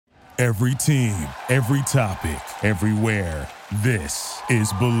Every team, every topic, everywhere. This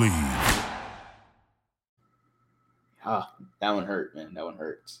is Believe. That one hurt, man. That one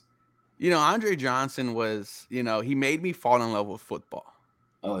hurts. Andre Johnson was, he made me fall in love with football.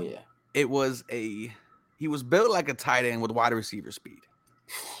 Oh, yeah. He was built like a tight end with wide receiver speed.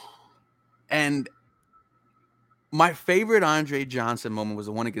 And my favorite Andre Johnson moment was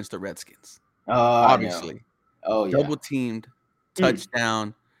the one against the Redskins. Obviously. Oh, yeah. Double teamed,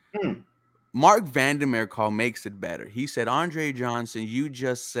 touchdown. Mark Vandermeer makes it better. He said, Andre Johnson, you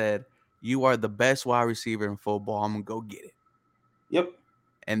just said you are the best wide receiver in football. I'm going to go get it. Yep.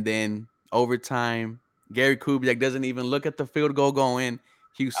 And then overtime, Gary Kubiak doesn't even look at the field goal going.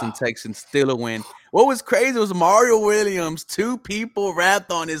 Houston Texans still a win. What was crazy was Mario Williams, 2 people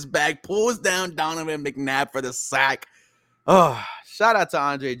wrapped on his back, pulls down Donovan McNabb for the sack. Oh, shout out to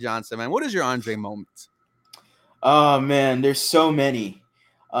Andre Johnson, man. What is your Andre moment? Oh, man, there's so many.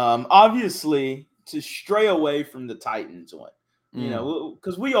 Obviously, to stray away from the Titans one,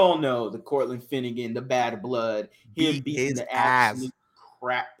 because we all know the Cortland Finnegan, the bad blood, him beating the absolute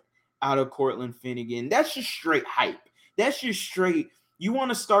crap out of Cortland Finnegan. That's just straight hype. That's just straight. You want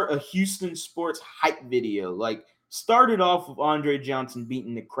to start a Houston sports hype video. Like, start it off with Andre Johnson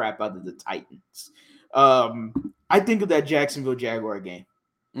beating the crap out of the Titans. I think of that Jacksonville Jaguar game.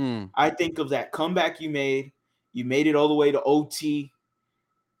 I think of that comeback you made. You made it all the way to OT.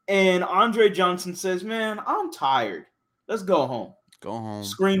 And Andre Johnson says, man, I'm tired. Let's go home. Go home.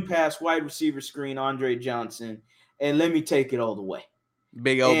 Screen pass, wide receiver screen, Andre Johnson. And let me take it all the way.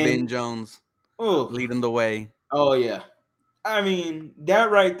 Big old Ben Jones leading the way. Oh, yeah. I mean, that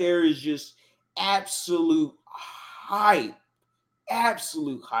right there is just absolute hype.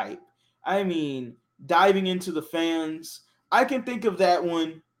 Absolute hype. I mean, diving into the fans. I can think of that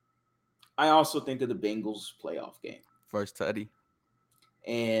one. I also think of the Bengals playoff game. First tutty.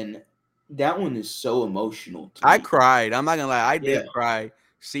 And that one is so emotional to me. I cried. I'm not going to lie. I did cry.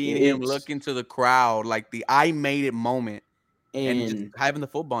 Seeing him look into the crowd, like the I made it moment. And just having the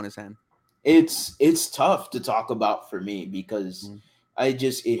football in his hand. It's tough to talk about for me because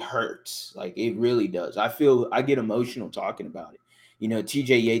it hurts. Like, it really does. I get emotional talking about it.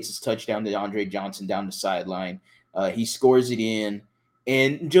 TJ Yates' touchdown to Andre Johnson down the sideline. He scores it in.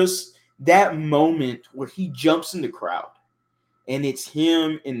 And just that moment where he jumps in the crowd and it's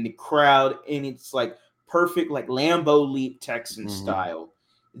him in the crowd and it's like perfect, like Lambeau leap Texan style.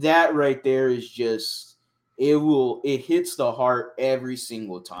 That right there is just, it hits the heart every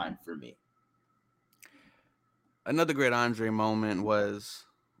single time for me. Another great Andre moment was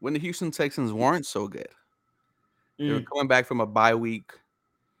when the Houston Texans weren't so good. They were coming back from a bye week.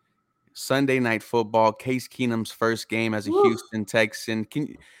 Sunday Night Football, Case Keenum's first game as a Houston Texan.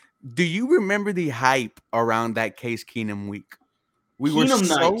 Do you remember the hype around that Case Keenum week? We were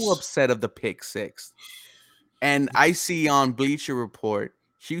so upset of the pick 6. And I see on Bleacher Report,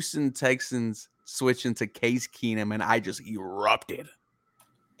 Houston Texans switching to Case Keenum, and I just erupted.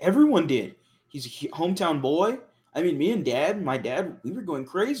 Everyone did. He's a hometown boy. I mean, me and my dad, we were going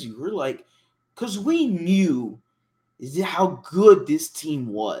crazy. We were like, because we knew how good this team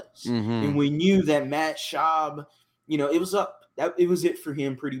was. And we knew that Matt Schaub, it was up. It was it for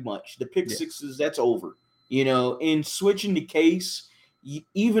him pretty much. The pick 6s, that's over. And switching to Case,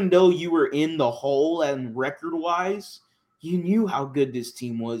 even though you were in the hole and record-wise, you knew how good this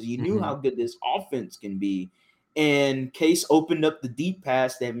team was. You knew how good this offense can be. And Case opened up the deep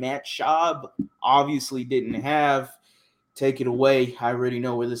pass that Matt Schaub obviously didn't have. Take it away. I already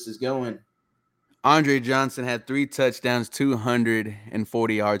know where this is going. Andre Johnson had 3 touchdowns,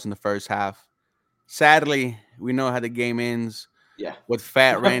 240 yards in the first half. Sadly, we know how the game ends. Yeah. With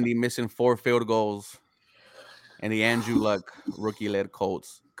Fat Randy missing 4 field goals and the Andrew Luck rookie-led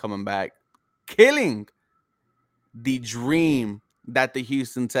Colts coming back, killing the dream that the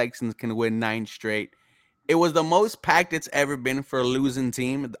Houston Texans can win 9 straight. It was the most packed it's ever been for a losing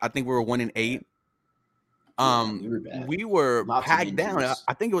team. I think we were 1-8. We were packed down.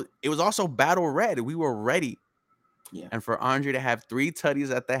 I think it was also battle red. We were ready. Yeah. And for Andre to have 3 tutties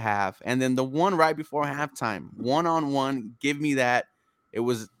at the half, and then the one right before halftime, 1-on-1, give me that. It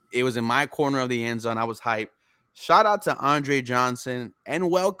was in my corner of the end zone. I was hyped. Shout out to Andre Johnson, and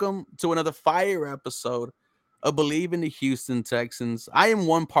welcome to another fire episode of Believe in the Houston Texans. I am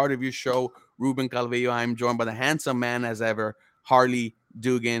one part of your show, Ruben Calvillo. I am joined by the handsome man as ever, Harley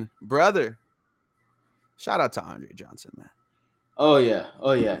Dugan. Brother, shout out to Andre Johnson, man. Oh,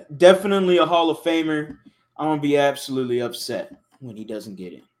 yeah. Definitely a Hall of Famer. I'm going to be absolutely upset when he doesn't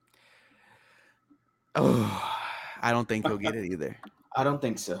get in. Oh, I don't think he'll get it either. I don't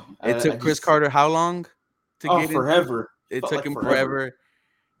think so. It took Chris Carter how long to get forever. It took him forever.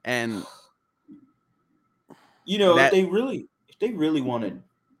 And if they really wanted,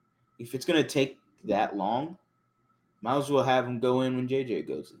 if it's gonna take that long, might as well have him go in when JJ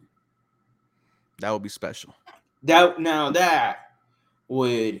goes in. that would be special. That's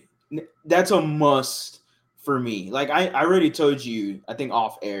a must for me. Like I already told you, I think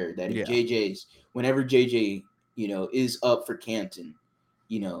off air that if whenever JJ, is up for Canton,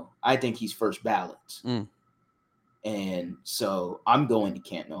 I think he's first ballot. And so I'm going to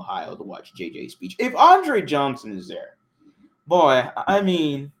Canton, Ohio to watch JJ's speech. If Andre Johnson is there, boy, I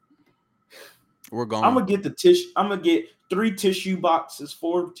mean, we're going. I'm gonna get I'm gonna get 4 tissue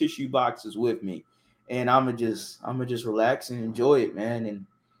boxes with me, and I'm gonna just relax and enjoy it, man. And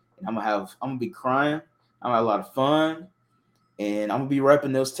I'm gonna be crying. I'm gonna have a lot of fun, and I'm gonna be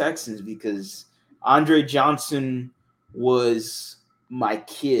repping those Texans because Andre Johnson was my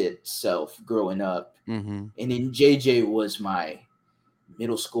kid self growing up, and then JJ was my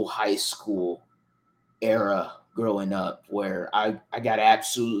middle school, high school era growing up, where I got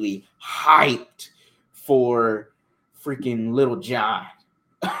absolutely hyped for freaking Little John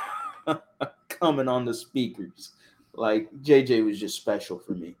coming on the speakers. Like JJ was just special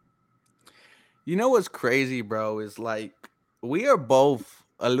for me. You know what's crazy, bro, is like we are both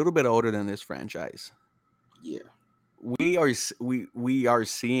a little bit older than this franchise. Yeah. We are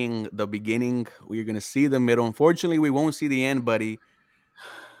seeing the beginning. We're gonna see the middle. Unfortunately, we won't see the end, buddy.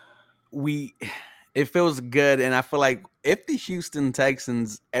 It feels good, and I feel like if the Houston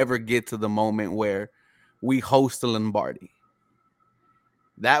Texans ever get to the moment where we host the Lombardi,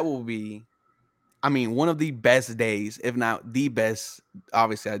 that will be, I mean, one of the best days, if not the best.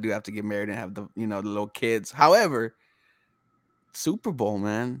 Obviously, I do have to get married and have the little kids. However, Super Bowl,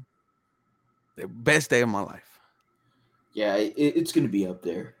 man, the best day of my life. Yeah, it's going to be up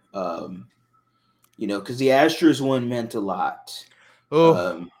there. Because the Astros one meant a lot.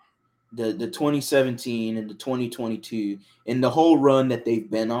 The 2017 and the 2022 and the whole run that they've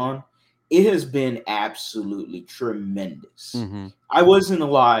been on, it has been absolutely tremendous. I wasn't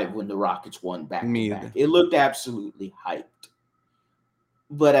alive when the Rockets won back-to-back. It looked absolutely hyped.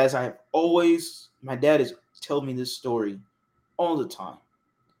 But as I've always, my dad has told me this story all the time.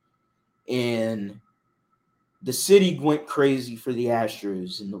 And the city went crazy for the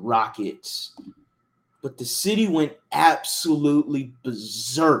Astros and the Rockets. But the city went absolutely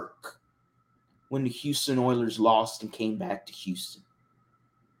berserk when the Houston Oilers lost and came back to Houston.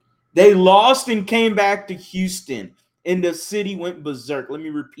 They lost and came back to Houston, and the city went berserk. Let me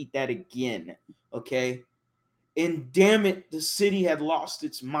repeat that again, okay? And damn it, the city had lost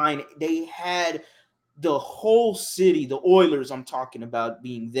its mind. They had the whole city, the Oilers I'm talking about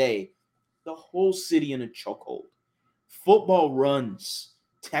being the whole city in a chokehold. Football runs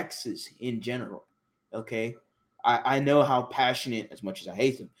Texas in general, okay? I know how passionate, as much as I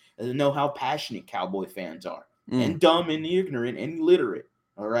hate them, I know how passionate Cowboy fans are. And dumb and ignorant and illiterate,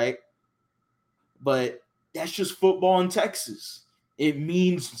 all right? But that's just football in Texas. It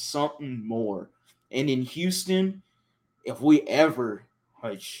means something more. And in Houston, if we ever,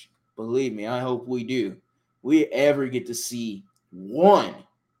 which believe me, I hope we do, we ever get to see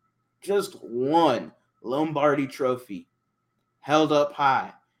just one Lombardi trophy held up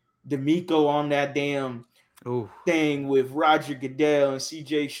high, D'Amico on that damn thing with Roger Goodell and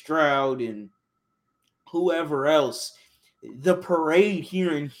CJ Stroud and whoever else, the parade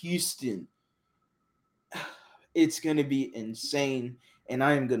here in Houston, it's going to be insane. And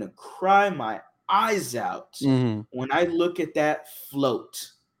I am going to cry my eyes out when I look at that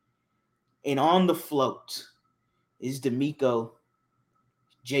float. And on the float is D'Amico,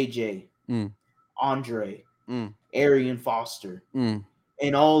 JJ, Andre, Arian Foster,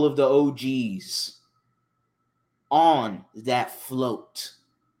 and all of the OGs on that float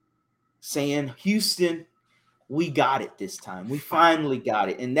saying, Houston, we got it this time. We finally got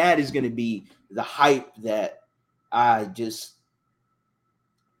it. And that is going to be the hype that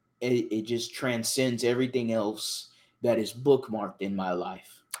it just transcends everything else that is bookmarked in my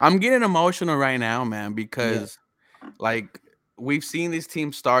life. I'm getting emotional right now, man, because like we've seen this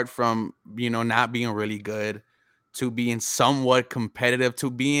team start from, not being really good to being somewhat competitive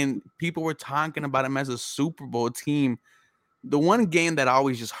to being, people were talking about them as a Super Bowl team. The one game that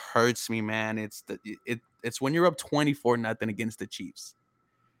always just hurts me, man, it's when you're up 24-0 against the Chiefs.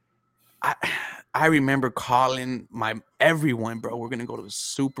 I remember calling everyone, bro, we're going to go to the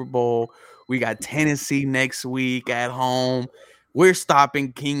Super Bowl. We got Tennessee next week at home. We're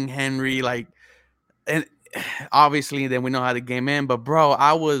stopping King Henry. And obviously then we know how the game ended. But, bro,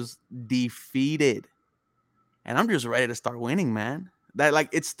 I was defeated. And I'm just ready to start winning, man. That,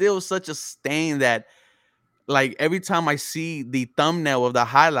 it's still such a stain that Like every time I see the thumbnail of the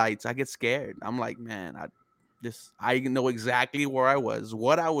highlights, I get scared. I'm like, man, I know exactly where I was,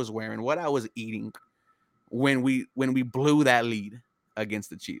 what I was wearing, what I was eating when we blew that lead against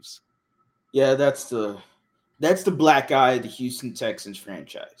the Chiefs. Yeah, that's the black eye of the Houston Texans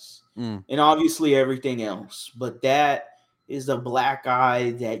franchise. Mm. And obviously everything else. But that is the black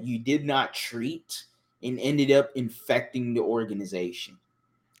eye that you did not treat and ended up infecting the organization.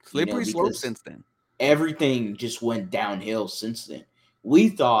 Slippery slope Because since then. everything just went downhill since then. We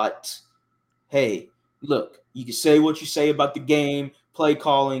thought, hey, look, you can say what you say about the game, play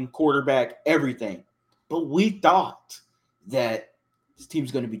calling, quarterback, everything. But we thought that this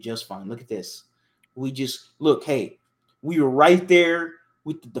team's going to be just fine. Look at this. We just, look, hey, we were right there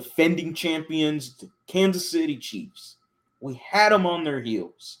with the defending champions, the Kansas City Chiefs. We had them on their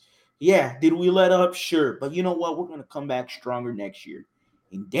heels. Yeah, did we let up? Sure. But you know what? We're going to come back stronger next year.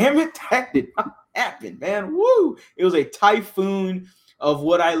 And damn it, that did not happen, man. Woo! It was a typhoon of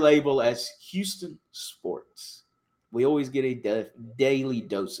what I label as Houston sports. We always get a daily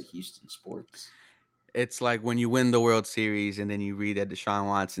dose of Houston sports. It's like when you win the World Series and then you read that Deshaun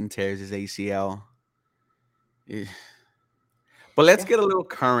Watson tears his ACL. But let's get a little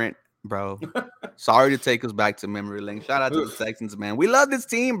current, bro. Sorry to take us back to memory lane. Shout out to the Texans, man. We love this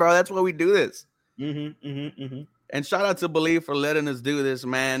team, bro. That's why we do this. And shout out to Believe for letting us do this,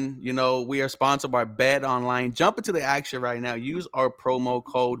 man. You know, we are sponsored by Bet Online. Jump into the action right now. Use our promo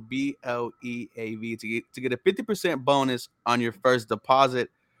code BLEAV to get a 50% bonus on your first deposit.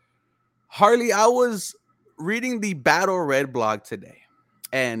 Harley, I was reading the Battle Red blog today,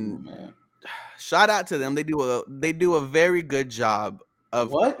 and shout out to them. They do a very good job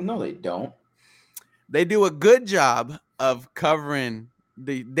of what? No, they don't. They do a good job of covering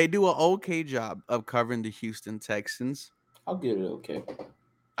they do an okay job of covering the Houston Texans. I'll give it okay.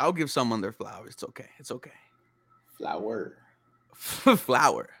 I'll give someone their flowers. It's okay. It's okay. Flower.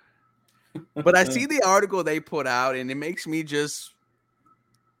 But I see the article they put out, and it makes me just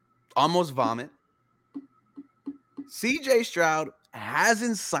almost vomit. CJ Stroud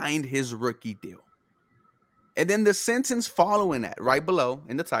hasn't signed his rookie deal. And then the sentence following that, right below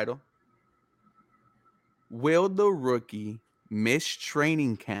in the title, will the rookie miss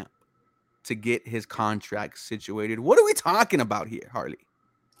training camp to get his contract situated? What are we talking about here, Harley?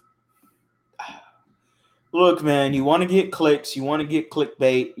 Look, man, you want to get clicks, you want to get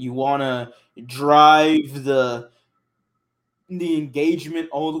clickbait, you want to drive the engagement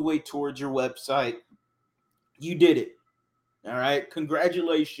all the way towards your website. You did it. All right.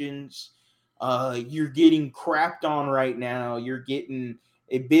 Congratulations. You're getting crapped on right now. You're getting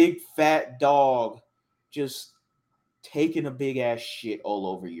a big fat dog just taking a big ass shit all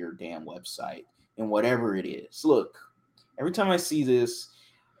over your damn website and whatever it is. Look, every time I see this,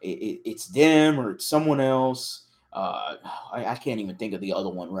 it's them or it's someone else. I can't even think of the other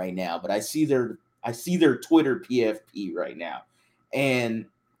one right now, but I see their Twitter PFP right now, and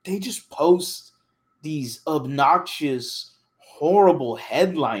they just post these obnoxious, horrible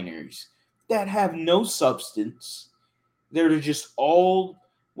headliners that have no substance. They're just all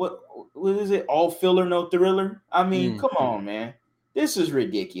what is it? All filler, no thriller. I mean, come on, man. This is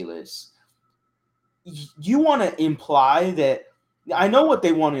ridiculous. You want to imply that? I know what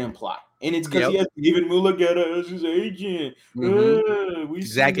they want to imply, and it's because he has David Mulugeta as his agent. We've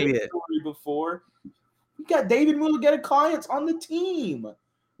exactly seen that story before. We got David Mulugeta clients on the team.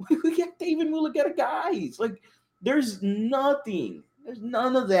 We got David Mulugeta guys. Like, there's nothing. There's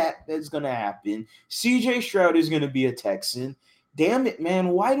none of that that's going to happen. CJ Stroud is going to be a Texan. Damn it, man.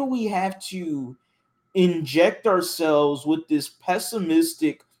 Why do we have to inject ourselves with this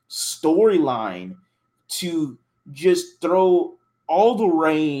pessimistic storyline to just throw all the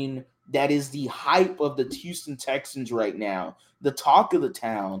rain that is the hype of the Houston Texans right now, the talk of the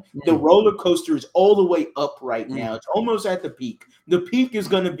town? The roller coaster is all the way up right now. It's almost at the peak. The peak is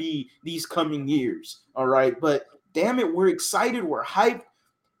going to be these coming years, all right? But damn it, we're excited, we're hyped,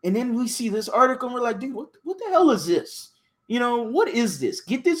 and then we see this article and we're like, dude, what the hell is this? You know, what is this?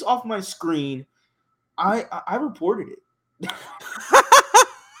 Get this off my screen. I reported it.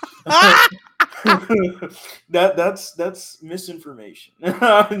 That's misinformation.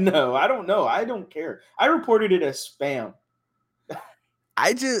 No, I don't know. I don't care. I reported it as spam.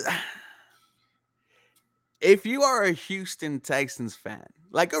 If you are a Houston Texans fan,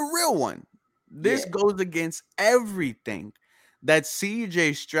 like a real one, this goes against everything that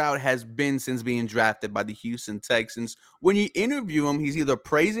CJ Stroud has been since being drafted by the Houston Texans. When you interview him, he's either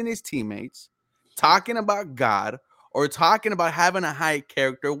praising his teammates, talking about God, or talking about having a high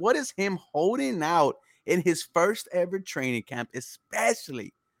character. What is him holding out in his first ever training camp,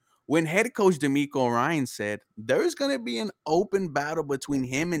 especially when head coach D'Amico Ryan said there's going to be an open battle between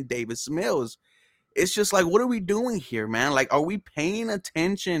him and Davis Mills, it's just like, what are we doing here, man? Like, are we paying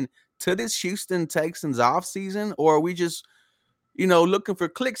attention to this Houston Texans offseason, or are we just, looking for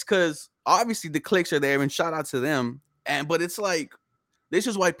clicks? Because obviously the clicks are there, and shout out to them. But it's like, this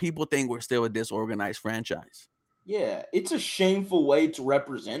is why people think we're still a disorganized franchise. Yeah, it's a shameful way to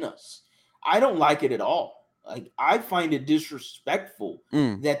represent us. I don't like it at all. Like, I find it disrespectful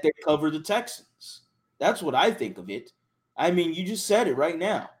that they cover the Texans. That's what I think of it. I mean, you just said it right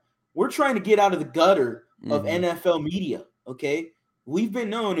now. We're trying to get out of the gutter of NFL media, okay? We've been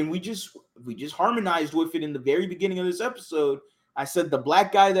known, and we just harmonized with it in the very beginning of this episode. I said the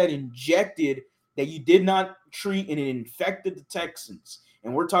black guy that injected that you did not treat, and it infected the Texans.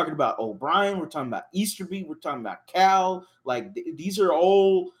 And we're talking about O'Brien, we're talking about Easterby, we're talking about Cal. Like, these are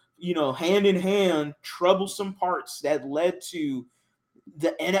all, hand in hand, troublesome parts that led to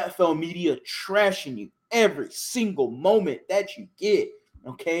the NFL media trashing you every single moment that you get,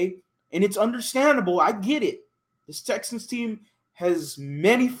 okay? And it's understandable. I get it. This Texans team has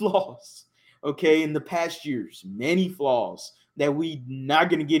many flaws, okay, in the past years, many flaws that we're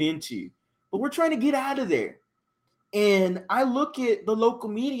not going to get into. But we're trying to get out of there. And I look at the local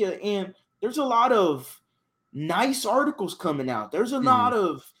media, and there's a lot of nice articles coming out. There's a lot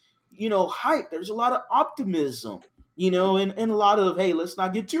of, hype. There's a lot of optimism, and a lot of, hey, let's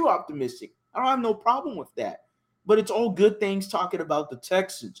not get too optimistic. I don't have no problem with that. But it's all good things talking about the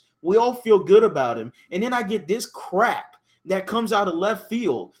Texans. We all feel good about him. And then I get this crap that comes out of left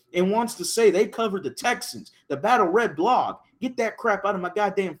field and wants to say they covered the Texans, the Battle Red blog. Get that crap out of my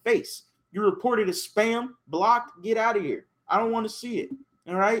goddamn face. You reported as spam, blocked, get out of here. I don't want to see it.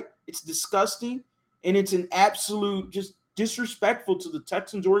 All right? It's disgusting, and it's an absolute just disrespectful to the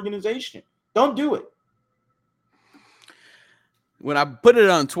Texans organization. Don't do it. When I put it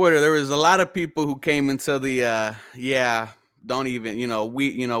on Twitter, there was a lot of people who came into the don't even,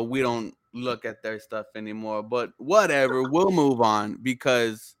 we don't look at their stuff anymore. But whatever, we'll move on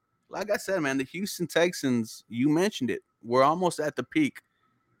because, like I said, man, the Houston Texans, you mentioned it, we're almost at the peak.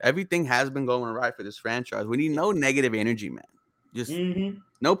 Everything has been going right for this franchise. We need no negative energy, man. Just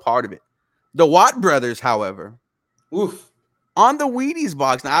no part of it. The Watt brothers, however, on the Wheaties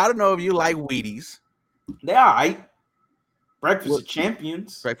box. Now, I don't know if you like Wheaties. They all right. Breakfast of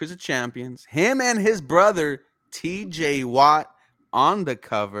Champions. Breakfast of Champions. Him and his brother, TJ Watt, on the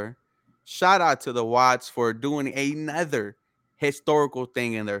cover. Shout out to the Watts for doing another historical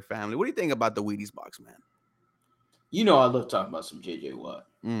thing in their family. What do you think about the Wheaties box, man? I love talking about some JJ Watt.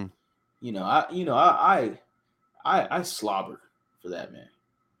 I slobber for that, man.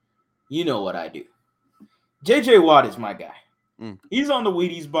 You know what I do. JJ Watt is my guy. He's on the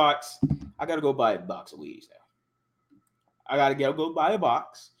Wheaties box. I gotta go buy a box of Wheaties now. I gotta go buy a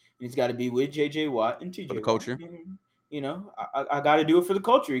box, and it's got to be with JJ Watt and TJ for the culture. I got to do it for the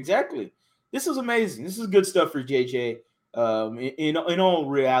culture. Exactly. This is amazing. This is good stuff for JJ. In all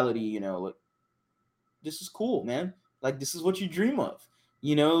reality, this is cool, man. Like, this is what you dream of.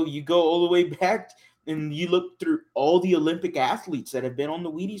 You go all the way back and you look through all the Olympic athletes that have been on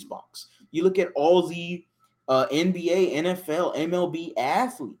the Wheaties box. You look at all the NBA, NFL, MLB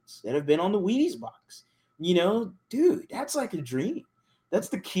athletes that have been on the Wheaties box. Dude, that's like a dream. That's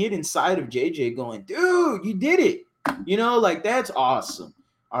the kid inside of JJ going, dude, you did it. Like, that's awesome.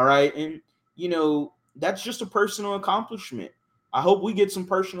 All right. And, that's just a personal accomplishment. I hope we get some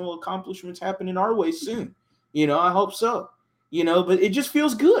personal accomplishments happening our way soon. I hope so. But it just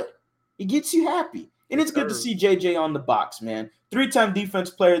feels good. It gets you happy. And it's good to see JJ on the box, man. 3-time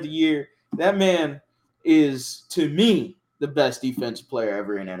Defensive Player of the Year. That man is, to me, the best defensive player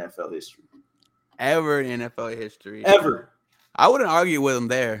ever in NFL history. Ever in NFL history. Ever. I wouldn't argue with him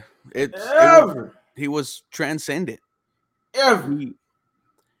there. He was transcendent. Ever.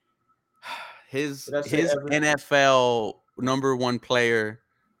 His NFL number one player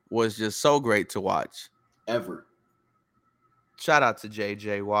was just so great to watch. Ever. Shout out to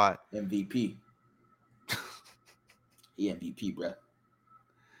JJ Watt. MVP. He MVP, bro.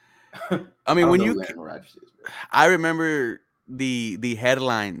 I mean, I remember the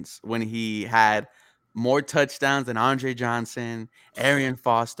headlines when he had more touchdowns than Andre Johnson, Arian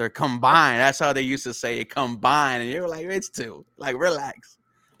Foster combined. That's how they used to say it, combined. And you were like, it's two. Like, relax.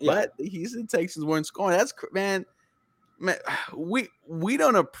 Yeah. But the Houston Texans weren't scoring. That's, man, we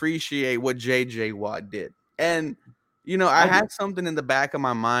don't appreciate what JJ Watt did. And, I had something in the back of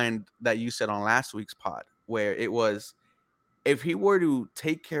my mind that you said on last week's pod where it was, if he were to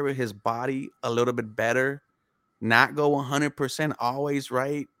take care of his body a little bit better, not go 100% always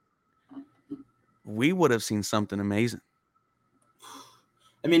right, we would have seen something amazing.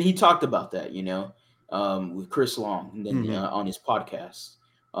 I mean, he talked about that, with Chris Long and then on his podcast.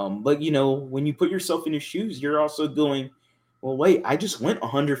 But when you put yourself in his shoes, you're also going, well, wait, I just went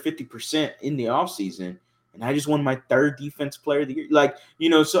 150% in the offseason and I just won my third defense player of the year. Like,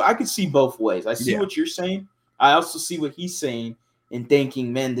 so I could see both ways. I see what you're saying. I also see what he's saying and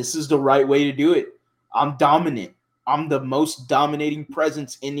thinking, man, this is the right way to do it. I'm dominant. I'm the most dominating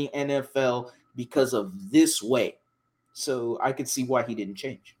presence in the NFL because of this way. So I could see why he didn't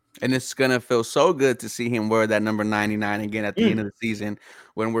change. And it's going to feel so good to see him wear that number 99 again at the end of the season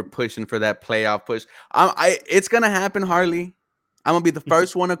when we're pushing for that playoff push. It's going to happen, Harley. I'm going to be the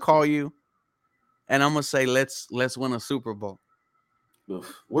first one to call you, and I'm going to say, let's win a Super Bowl.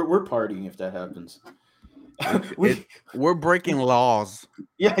 We're partying if that happens. We're breaking laws.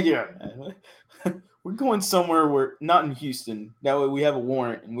 Yeah. We're going somewhere where not in Houston. That way we have a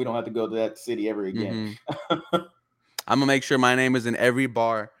warrant and we don't have to go to that city ever again. I'm going to make sure my name is in every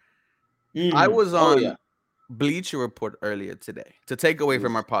bar. I was on Bleacher Report earlier today to take away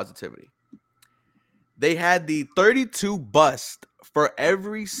from our positivity. They had the 32 bust for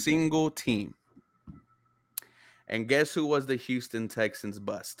every single team. And guess who was the Houston Texans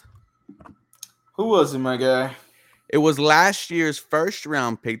bust? Who was it, my guy? It was last year's first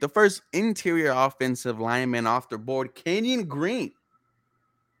round pick, the first interior offensive lineman off the board, Kenyon Green.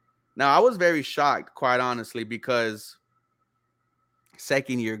 Now, I was very shocked, quite honestly, because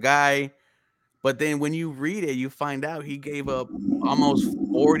second-year guy. But then when you read it, you find out he gave up almost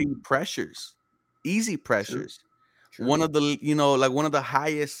 40 pressures, easy pressures. True. One of the, one of the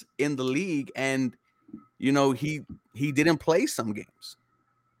highest in the league. And, he didn't play some games.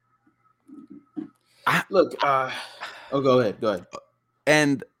 Go ahead.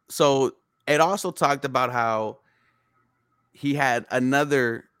 And so it also talked about how he had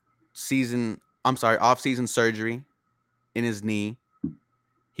another off-season surgery in his knee.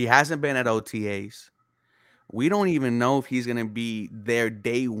 He hasn't been at OTAs. We don't even know if he's going to be there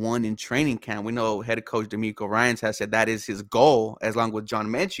day one in training camp. We know head coach D'Amico Ryans has said that is his goal, as long with John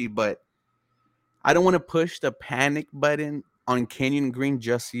Mechie, but I don't want to push the panic button on Kenyon Green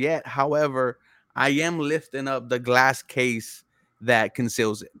just yet. However, I am lifting up the glass case that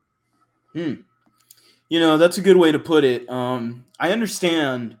conceals it. That's a good way to put it. I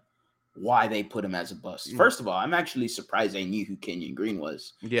understand why they put him as a bust. First of all, I'm actually surprised they knew who Kenyon Green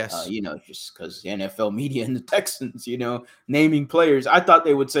was. Yes. Just because the NFL media and the Texans, naming players, I thought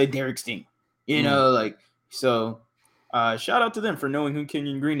they would say Derek Sting, shout out to them for knowing who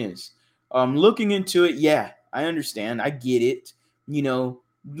Kenyon Green is. Looking into it, yeah, I understand. I get it.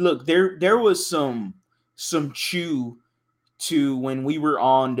 Look, there was some chew to when we were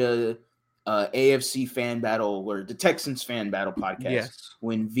on the AFC fan battle or the Texans fan battle podcast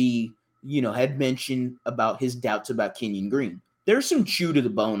when V, had mentioned about his doubts about Kenyon Green. There's some chew to the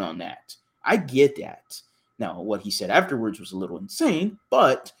bone on that. I get that. Now, what he said afterwards was a little insane,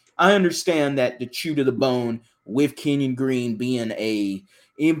 but I understand that the chew to the bone with Kenyon Green being a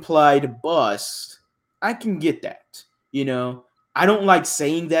implied bust, I can get that. I don't like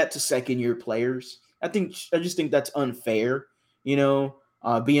saying that to second-year players. I just think that's unfair,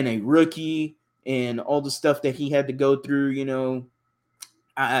 being a rookie and all the stuff that he had to go through,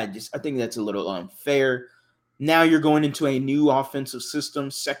 I think that's a little unfair. Now you're going into a new offensive system,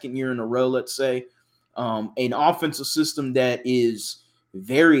 second year in a row, let's say, an offensive system that is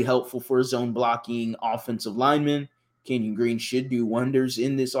very helpful for zone blocking offensive linemen. Kenyon Green should do wonders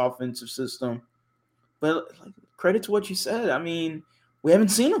in this offensive system. But credit to what you said. I mean, we haven't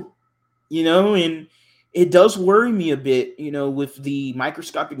seen him, and it does worry me a bit, with the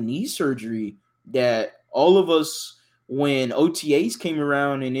microscopic knee surgery that all of us, when OTAs came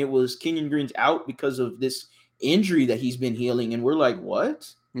around and it was Kenyon Green's out because of this injury that he's been healing, and we're like,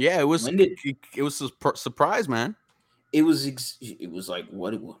 what? Yeah, it was a surprise, man. It was like,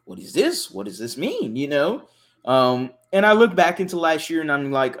 what is this? What does this mean? And I look back into last year and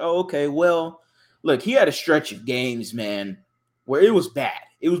I'm like, oh, okay, well, look, he had a stretch of games, man, where it was bad.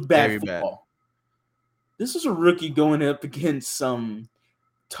 It was bad Very football. Bad. This is a rookie going up against some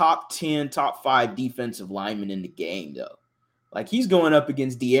top 10, top 5 defensive linemen in the game, though. Like, he's going up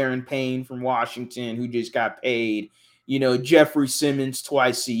against De'Aaron Payne from Washington, who just got paid, Jeffrey Simmons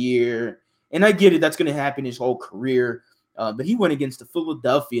twice a year. And I get it. That's going to happen his whole career. But he went against the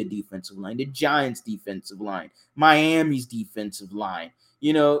Philadelphia defensive line, the Giants defensive line, Miami's defensive line,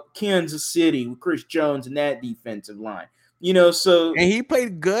 Kansas City with Chris Jones and that defensive line. So and he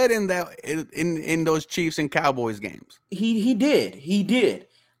played good in that in those Chiefs and Cowboys games. He did.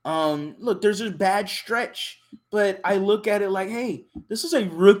 Look, there's a bad stretch, but I look at it like, hey, this is a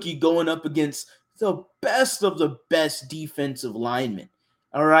rookie going up against the best of the best defensive linemen.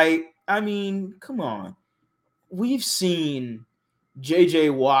 All right. I mean, come on. We've seen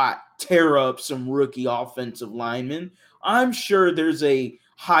J.J. Watt tear up some rookie offensive linemen. I'm sure there's a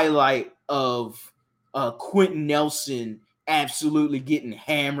highlight of Quentin Nelson absolutely getting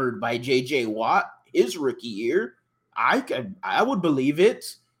hammered by J.J. Watt his rookie year. I would believe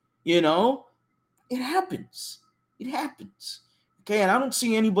it. You know, it happens. It happens. Okay, and I don't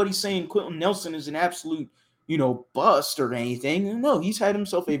see anybody saying Quentin Nelson is an absolute, bust or anything. No, he's had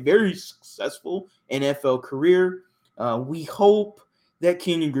himself a very successful NFL career. We hope that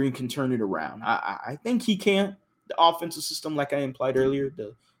Kenyon Green can turn it around. I think he can. The offensive system, like I implied earlier,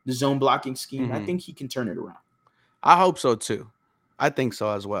 the zone blocking scheme, I think he can turn it around. I hope so too. I think so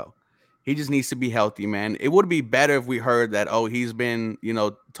as well. He just needs to be healthy, man. It would be better if we heard that, he's been,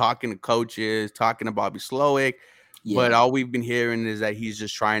 talking to coaches, talking to Bobby Slowick, but Yeah. all we've been hearing is that he's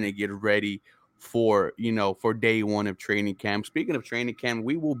just trying to get ready for, for day one of training camp. Speaking of training camp,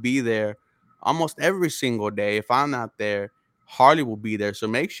 we will be there almost every single day. If I'm not there, Harley will be there. So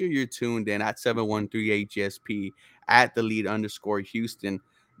make sure you're tuned in at 713 HSP at the lead_Houston.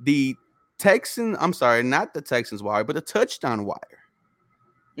 The I'm sorry, not the Texans wire, but the touchdown wire.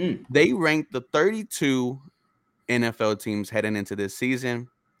 They ranked the 32 NFL teams heading into this season.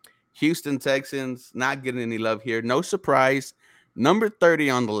 Houston Texans not getting any love here. No surprise. Number 30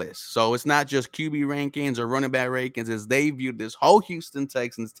 on the list. So it's not just QB rankings or running back rankings. As they viewed this whole Houston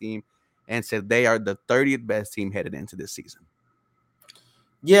Texans team and said they are the 30th best team headed into this season.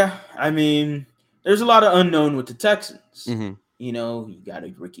 Yeah, I mean, there's a lot of unknown with the Texans. Mm-hmm. You got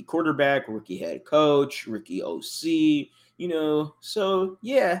a rookie quarterback, rookie head coach, rookie OC, so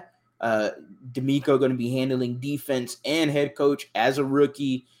yeah. D'Amico going to be handling defense and head coach as a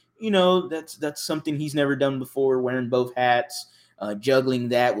rookie. That's something he's never done before, wearing both hats, juggling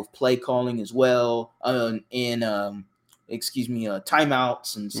that with play calling as well, and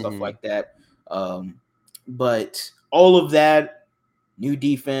timeouts and stuff like that. But all of that, new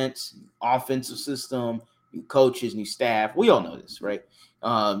defense, offensive system, new coaches, new staff. We all know this, right?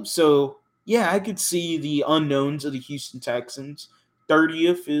 So yeah, I could see the unknowns of the Houston Texans.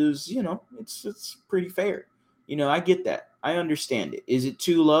 30th is, it's pretty fair. I get that. I understand it. Is it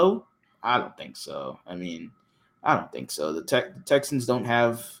too low? I don't think so. I mean, I don't think so. The Texans don't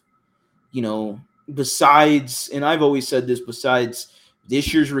have, besides, and I've always said this, besides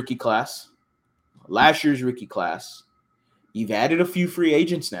this year's rookie class, last year's rookie class, you've added a few free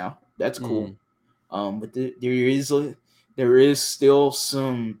agents now. That's cool. But there is still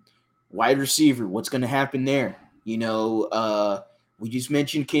some wide receiver. What's going to happen there? We just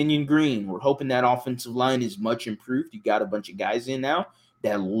mentioned Kenyon Green. We're hoping that offensive line is much improved. You got a bunch of guys in now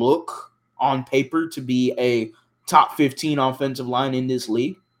that look on paper to be a top 15 offensive line in this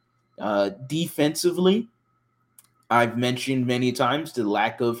league. Defensively, I've mentioned many times the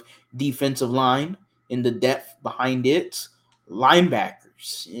lack of defensive line and the depth behind it.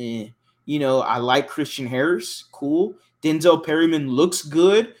 Linebackers, I like Christian Harris. Cool. Denzel Perryman looks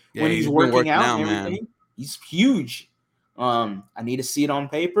good when he's working out and everything. Man. He's huge. I need to see it on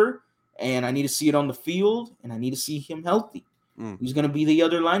paper, and I need to see it on the field, and I need to see him healthy. Who's going to be the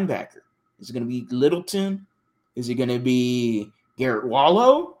other linebacker? Is it going to be Littleton? Is it going to be Garrett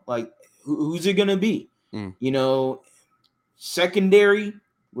Wallow? Like, who's it going to be? Secondary,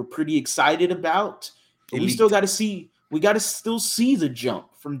 we're pretty excited about. But we still got to see. We got to still see the jump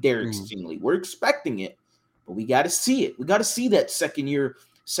from Derek Stingley. We're expecting it, but we got to see it. We got to see that second year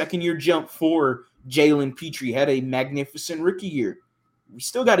jump for Jalen Petrie. Had a magnificent rookie year. We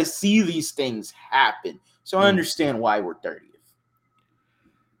still got to see these things happen. So I understand why we're 30th.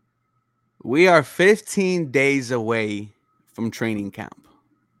 We are 15 days away from training camp.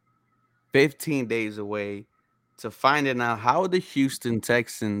 15 days away to finding out how the Houston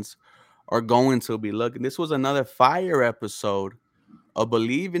Texans are going to be looking. This was another fire episode of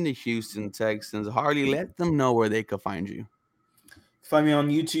Believe in the Houston Texans. Harley, let them know where they could find you. Find me on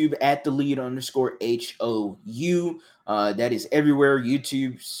YouTube at the lead_HOU. That is everywhere.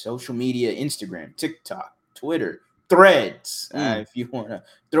 YouTube, social media, Instagram, TikTok, Twitter, Threads. If you want to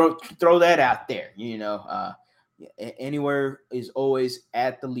throw that out there, anywhere is always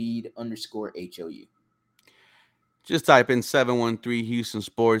at the lead_HOU. Just type in 713 Houston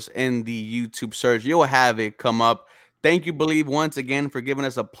Sports in the YouTube search. You'll have it come up. Thank you, Believe, once again for giving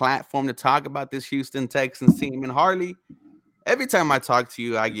us a platform to talk about this Houston Texans team. And Harley, every time I talk to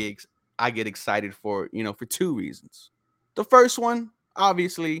you, I get excited for two reasons. The first one,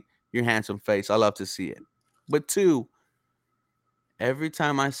 obviously, your handsome face. I love to see it. But two, every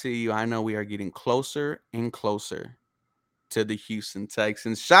time I see you, I know we are getting closer and closer to the Houston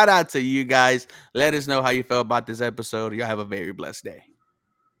Texans. Shout out to you guys. Let us know how you felt about this episode. Y'all have a very blessed day.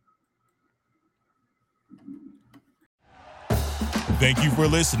 Thank you for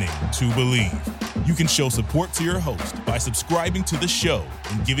listening to Believe. You can show support to your host by subscribing to the show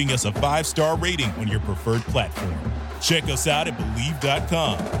and giving us a 5-star rating on your preferred platform. Check us out at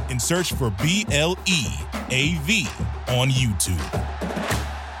Believe.com and search for BLEAV on YouTube.